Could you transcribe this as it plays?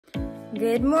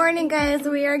Good morning, guys.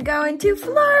 We are going to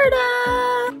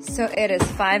Florida. So it is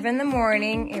 5 in the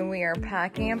morning and we are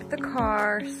packing up the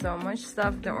car. So much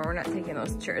stuff. Don't worry, we're not taking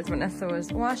those chairs. Vanessa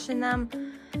was washing them.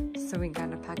 So we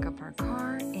gotta pack up our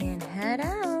car and head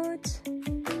out.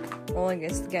 Oleg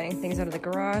is getting things out of the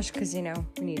garage because, you know,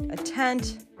 we need a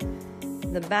tent,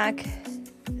 the back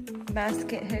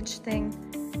basket hitch thing,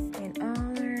 and all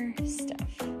our stuff.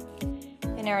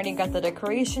 And I already got the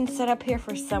decoration set up here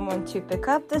for someone to pick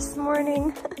up this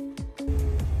morning.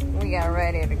 We got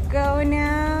ready to go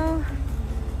now.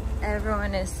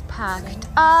 Everyone is packed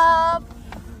up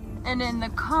and in the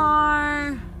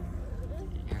car.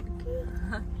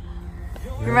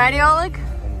 You ready, Oleg?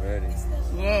 I'm ready.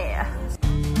 Yeah.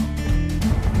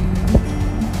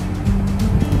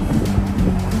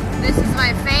 This is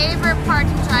my favorite part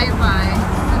to drive by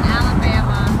in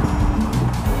Alabama.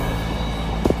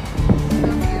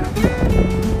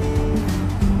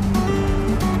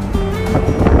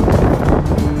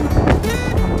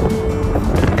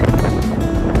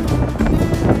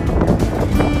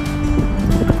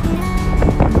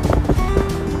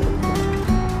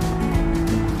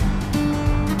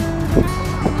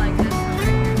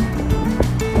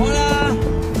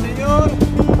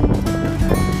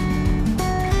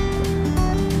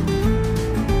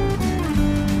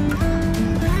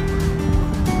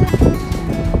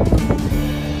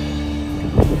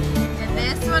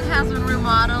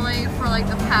 Remodeling for like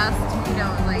the past, you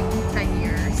know, like 10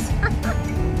 years.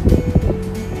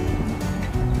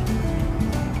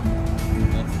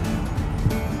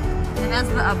 And that's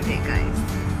the update, guys.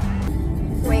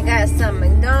 We got some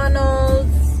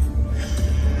McDonald's.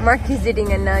 Mark is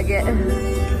eating a nugget.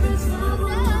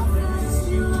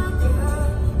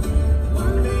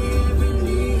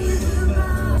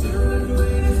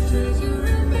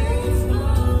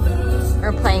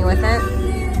 We're playing with it.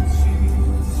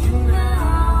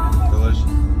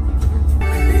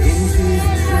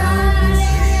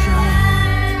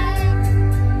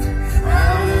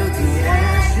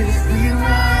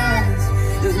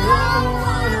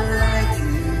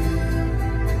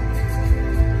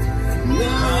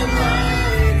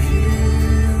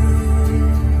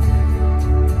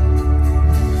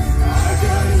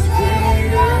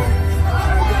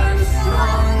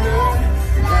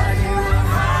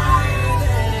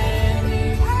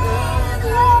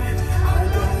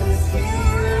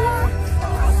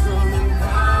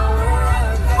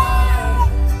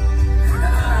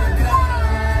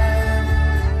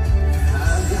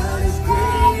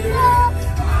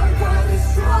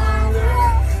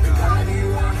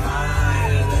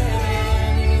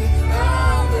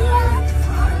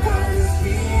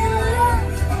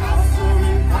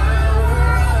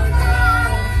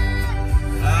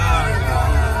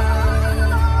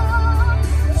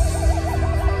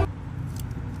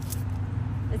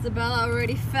 Isabella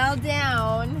already fell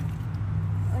down.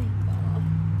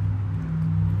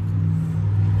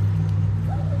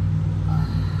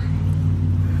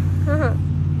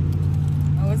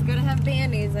 Always gotta have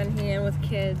band-aids on hand with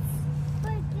kids.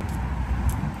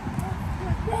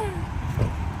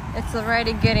 It's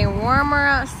already getting warmer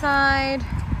outside.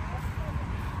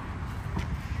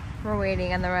 We're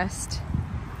waiting on the rest.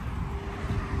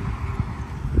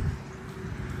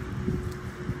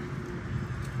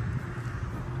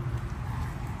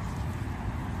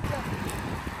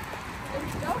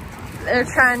 They're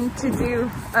trying to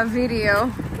do a video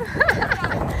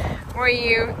where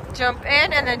you jump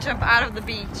in and then jump out of the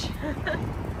beach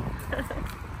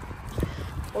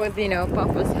with, you know,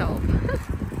 Papa's help.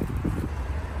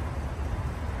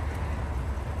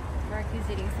 Mark is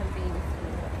eating some baby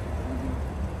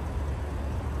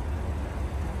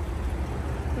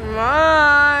food.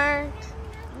 Mark!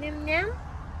 Nim nim?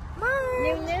 Mark!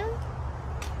 Nim nim?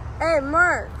 Hey,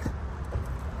 Mark!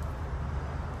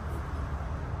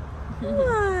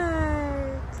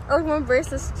 What? Oh, my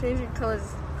bracelet's changing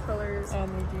colors. Oh,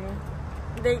 they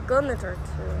do? They go in the dark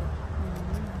too.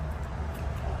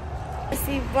 I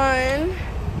see one.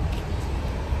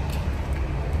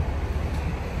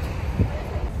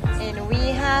 And we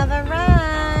have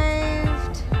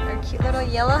arrived. Our cute little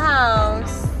yellow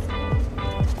house.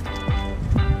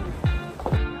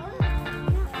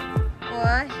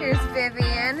 Well, here's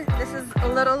Vivian. This is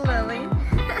little Lily.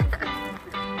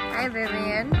 Hi,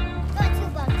 Vivian.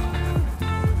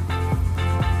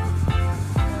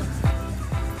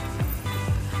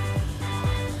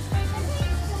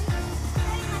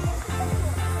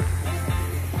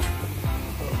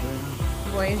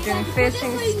 Boy's doing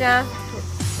fishing stuff.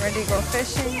 Ready to go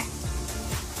fishing.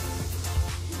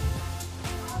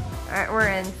 Alright, we're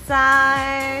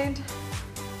inside.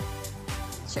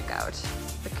 Check out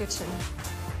the kitchen.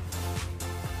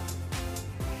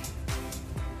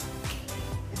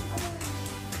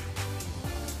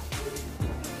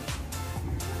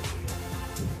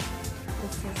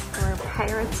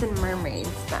 Pirates and Mermaids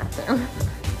bathroom.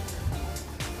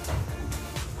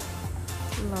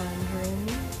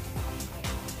 Laundry.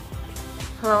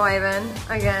 Hello, Ivan.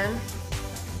 Again.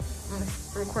 I'm gonna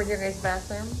record your guys'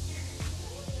 bathroom.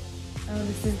 Oh,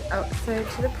 this is outside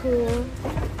to the pool.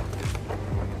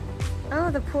 Oh,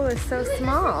 the pool is so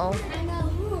small. I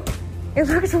know. It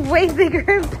looks way bigger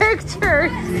in pictures.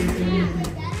 There's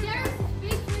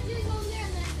big fridges over there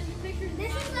in the pictures.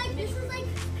 This is like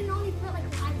can only put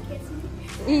like 5 kids in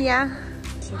it. Yeah.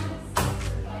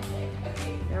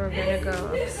 Now we're gonna go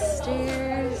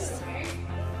upstairs.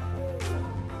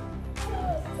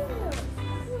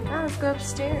 Now let's go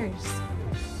upstairs.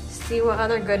 See what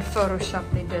other good Photoshop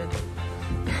they did.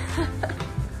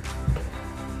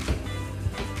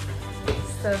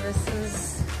 So this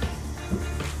is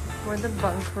where the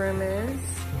bunk room is.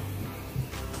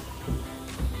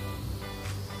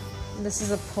 This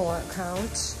is a pull-out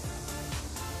couch.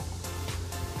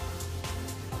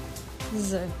 This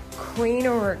is a queen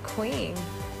over a queen.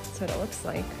 That's what it looks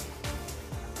like.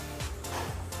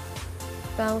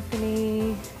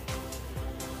 Balcony.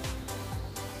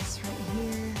 It's right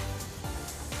here.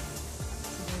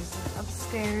 So there's an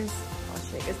upstairs. I'll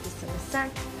show you guys this in a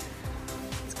sec.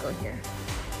 Let's go here.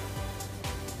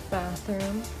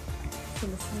 Bathroom. So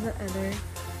this is the other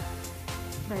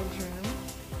bedroom.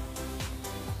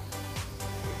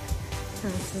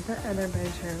 And this is the other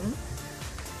bedroom.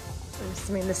 I'm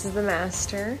assuming this is the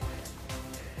master.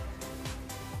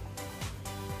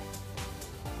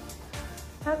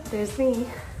 Oh, there's me.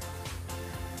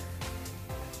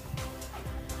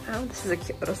 Oh, this is a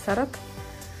cute little setup.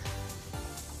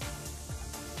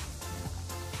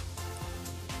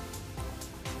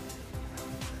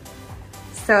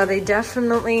 So they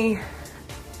definitely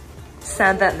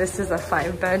said that this is a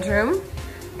 5-bedroom,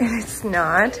 and it's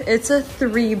not. It's a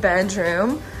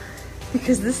 3-bedroom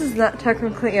because this is not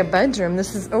technically a bedroom.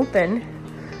 This is open.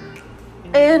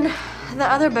 And the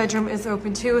other bedroom is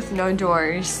open too with no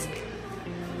doors.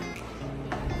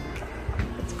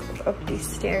 Let's go up these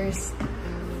stairs.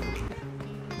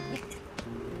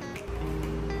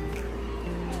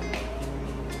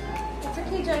 It's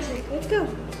okay, Johnson. Let's go.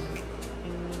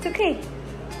 It's okay.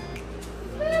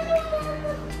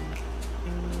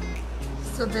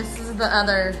 So this is the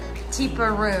other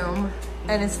Tipa room,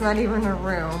 and it's not even a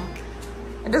room.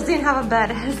 It doesn't even have a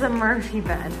bed, it has a Murphy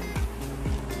bed.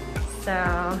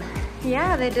 So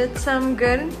yeah, they did some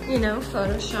good, you know,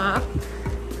 Photoshop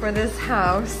for this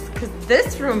house, because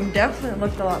this room definitely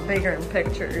looked a lot bigger in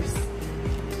pictures.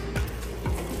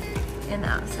 And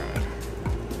outside.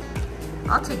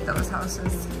 I'll take those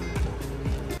houses.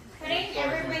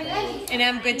 And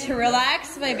I'm good to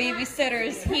relax. My babysitter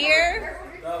is here.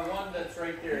 The one that's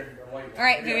right there, the white. All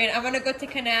right, Vivian, I'm gonna go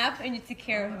take a nap and you take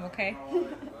care of him, okay?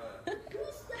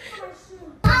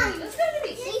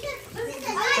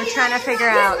 We're trying to figure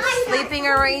out sleeping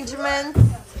arrangements.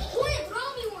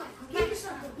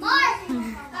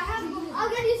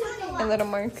 A little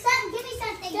Mark.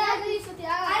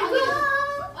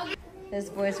 This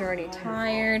boy's already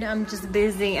tired. I'm just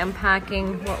busy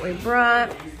unpacking what we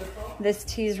brought. This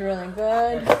tea's really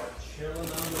good.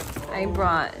 I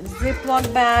brought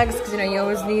Ziploc bags because you know you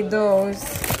always need those.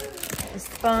 A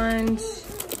sponge,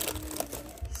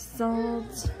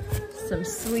 salt, some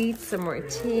sweets, some more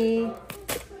tea,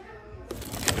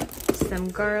 some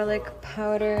garlic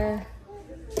powder.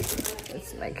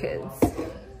 That's my kids.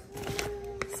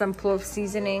 Some plov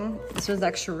seasoning. This was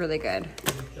actually really good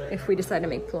if we decide to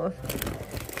make plov.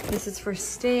 This is for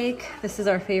steak. This is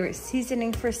our favorite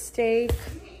seasoning for steak.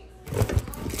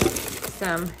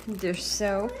 Some dish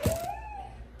soap.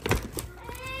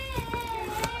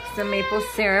 Some maple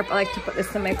syrup. I like to put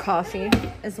this in my coffee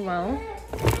as well.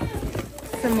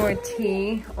 Some more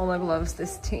tea. Oleg loves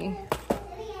this tea.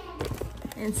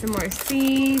 And some more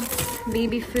seeds,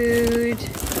 baby food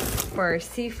for our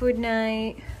seafood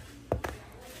night.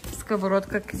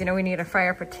 Skоворodka, because you know we need to fry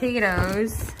our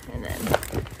potatoes. And then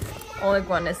Oleg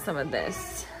wanted some of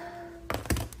this.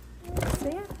 So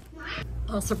yeah.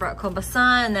 Also brought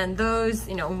kielbasa, and then those,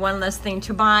 you know, one less thing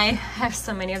to buy. I have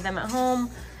so many of them at home.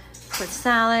 For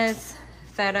salads,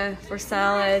 feta for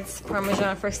salads,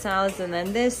 Parmesan for salads, and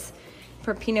then this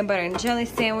for peanut butter and jelly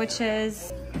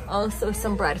sandwiches. Also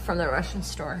some bread from the Russian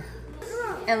store.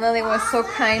 And Lily was so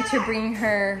kind to bring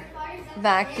her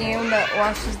vacuum that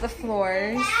washes the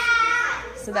floors.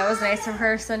 So that was nice of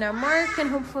her. So now Mark can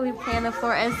hopefully play on the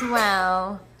floor as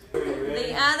well.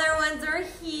 The other ones are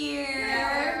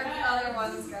here. The other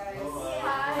ones, guys.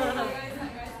 Hi.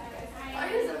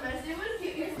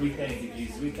 We thank you,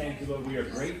 Jesus. We thank you, Lord. We are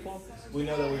grateful. We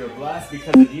know that we are blessed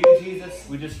because of you, Jesus.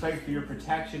 We just pray for your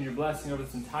protection, your blessing over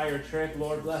this entire trip.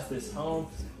 Lord, bless this home.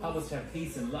 Help us to have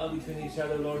peace and love between each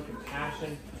other, Lord.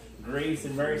 Compassion, grace,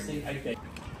 and mercy. I thank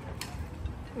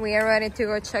you. We are ready to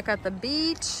go check out the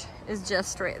beach. It's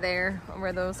just right there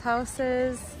where those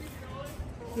houses.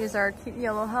 Here's our cute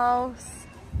yellow house.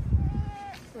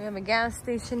 We have a gas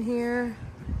station here.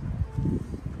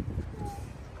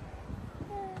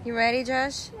 You ready,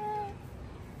 Josh?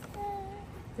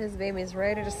 This baby's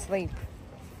ready to sleep.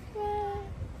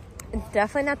 It's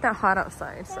definitely not that hot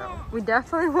outside, so we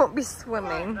definitely won't be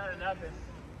swimming.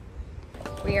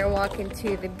 We are walking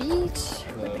to the beach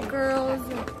with the girls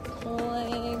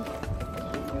playing.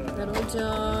 Little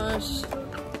Josh.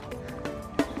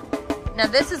 Now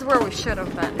this is where we should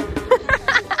have been.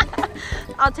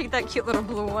 I'll take that cute little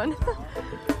blue one.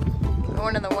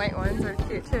 One of the white ones are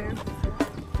cute too.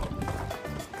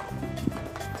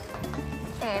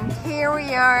 And here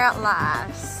we are at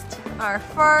last. Our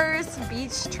first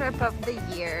beach trip of the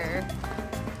year.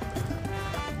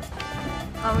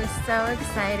 Oh, it's so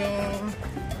exciting.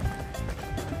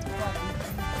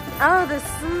 Oh, the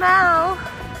smell.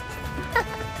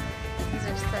 These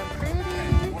are so pretty.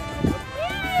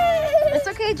 It's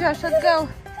okay, Josh, let's go.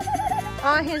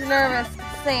 Oh, he's nervous.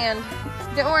 Sand.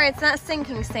 Don't worry, it's not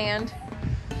sinking sand.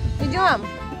 You do them.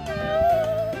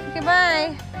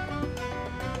 Goodbye.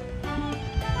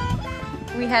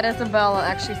 We had Isabella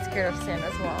actually scared of sand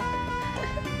as well.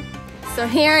 So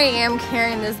here I am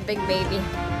carrying this big baby.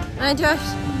 Hi, Josh.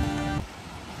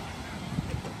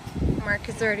 Mark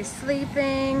is already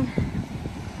sleeping.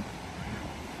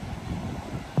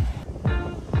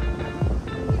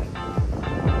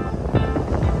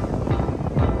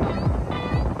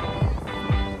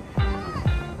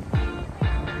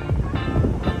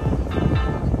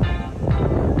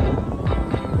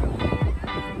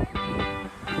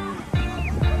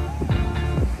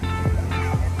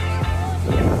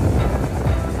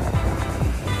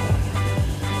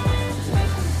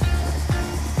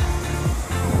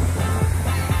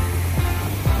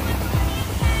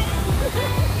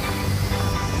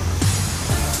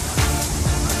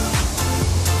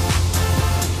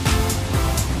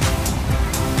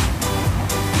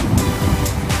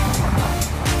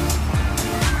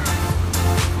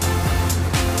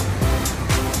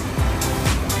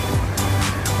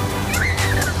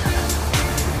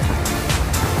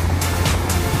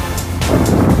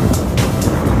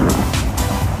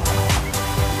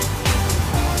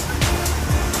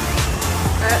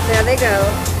 There they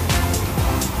go.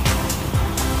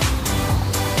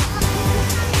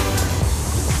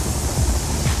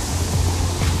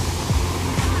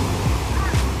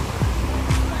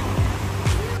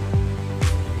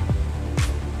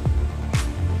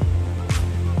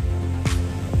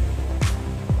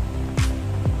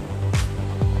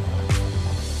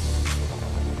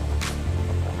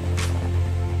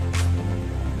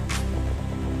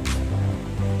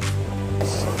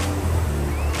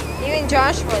 Even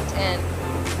Josh went in.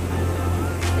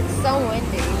 It's so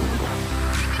windy.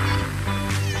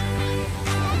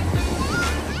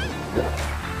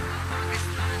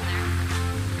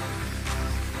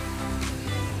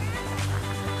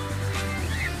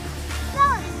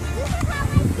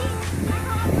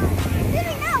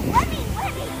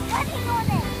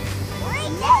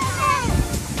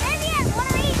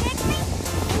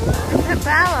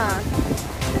 Bella,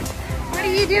 what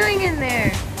are you doing in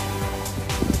there?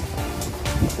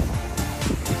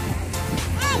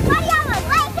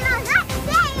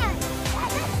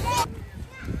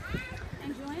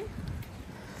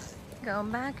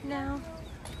 Going back now.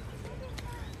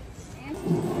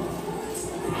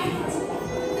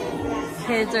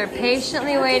 Kids are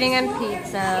patiently waiting on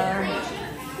pizza.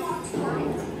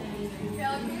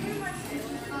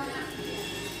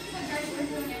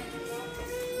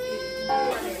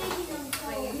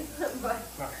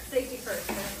 Safety first.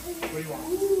 What do you want?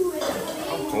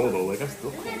 I'm cold though, like I'm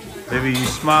still cold. Baby, you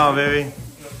smile, baby.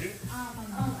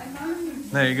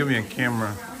 No, you give me a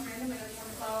camera.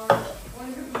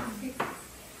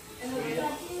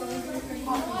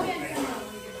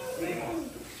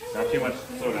 Not too much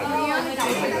soda.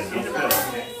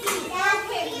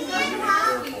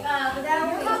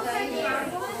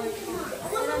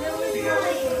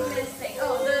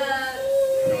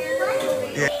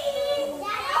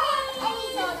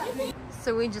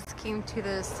 So we just came to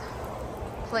this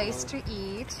place to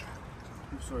eat.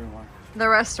 I'm sorry, why? The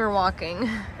rest are walking.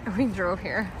 We drove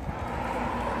here.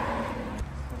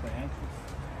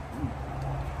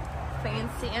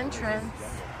 Fancy entrance.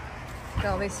 Got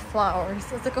all these flowers.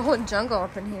 It's like a whole jungle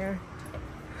up in here.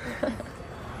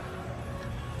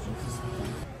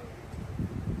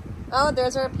 Oh,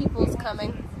 there's our peoples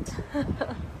coming.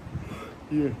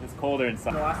 Yeah. It's colder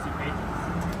inside.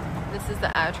 This is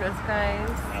the address, guys.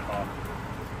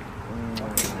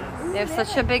 They have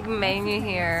such a big menu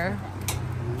here.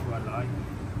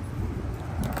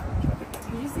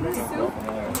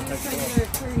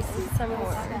 Some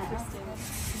more.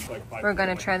 We're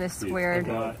gonna try this weird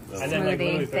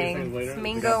smoothie thing. It's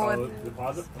mango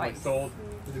with spice.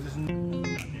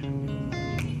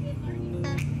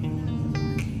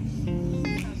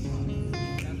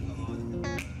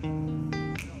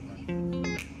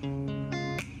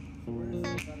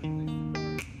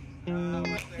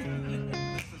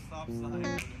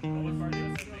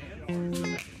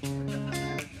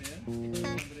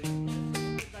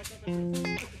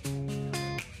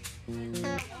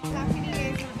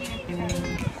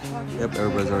 Yep,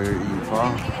 everybody's over here eating pho.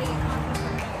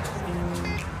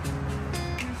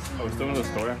 Oh, we're still in the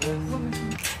store?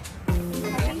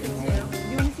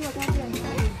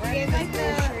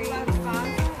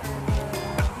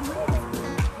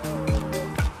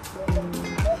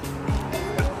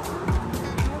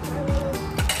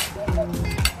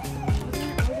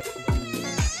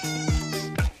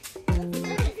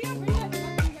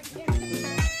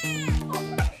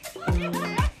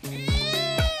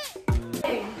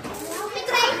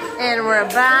 And we're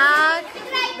back.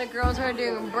 The girls are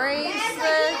doing bracelets.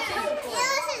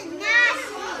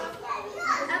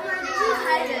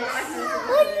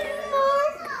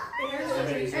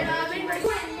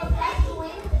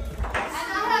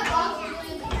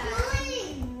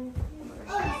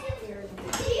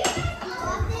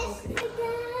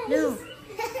 No.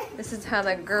 This is how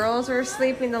the girls are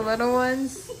sleeping, the little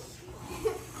ones.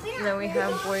 And then we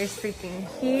have boys sleeping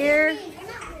here.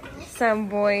 Some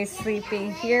boys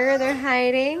sleeping here, they're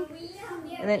hiding.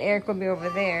 And then Eric will be over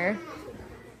there.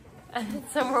 And then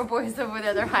some more boys over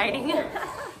there, they're hiding.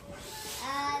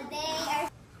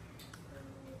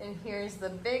 And here's the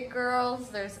big girls.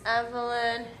 There's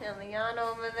Evelyn and Liana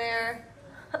over there.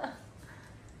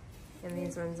 And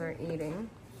these ones are eating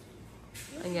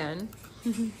again.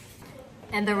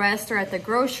 And the rest are at the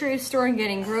grocery store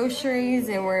getting groceries.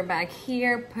 And we're back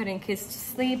here putting kids to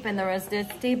sleep. And the rest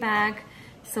did stay back.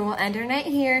 So we'll end our night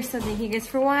here. So thank you guys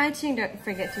for watching. Don't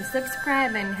forget to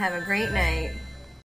subscribe and have a great night.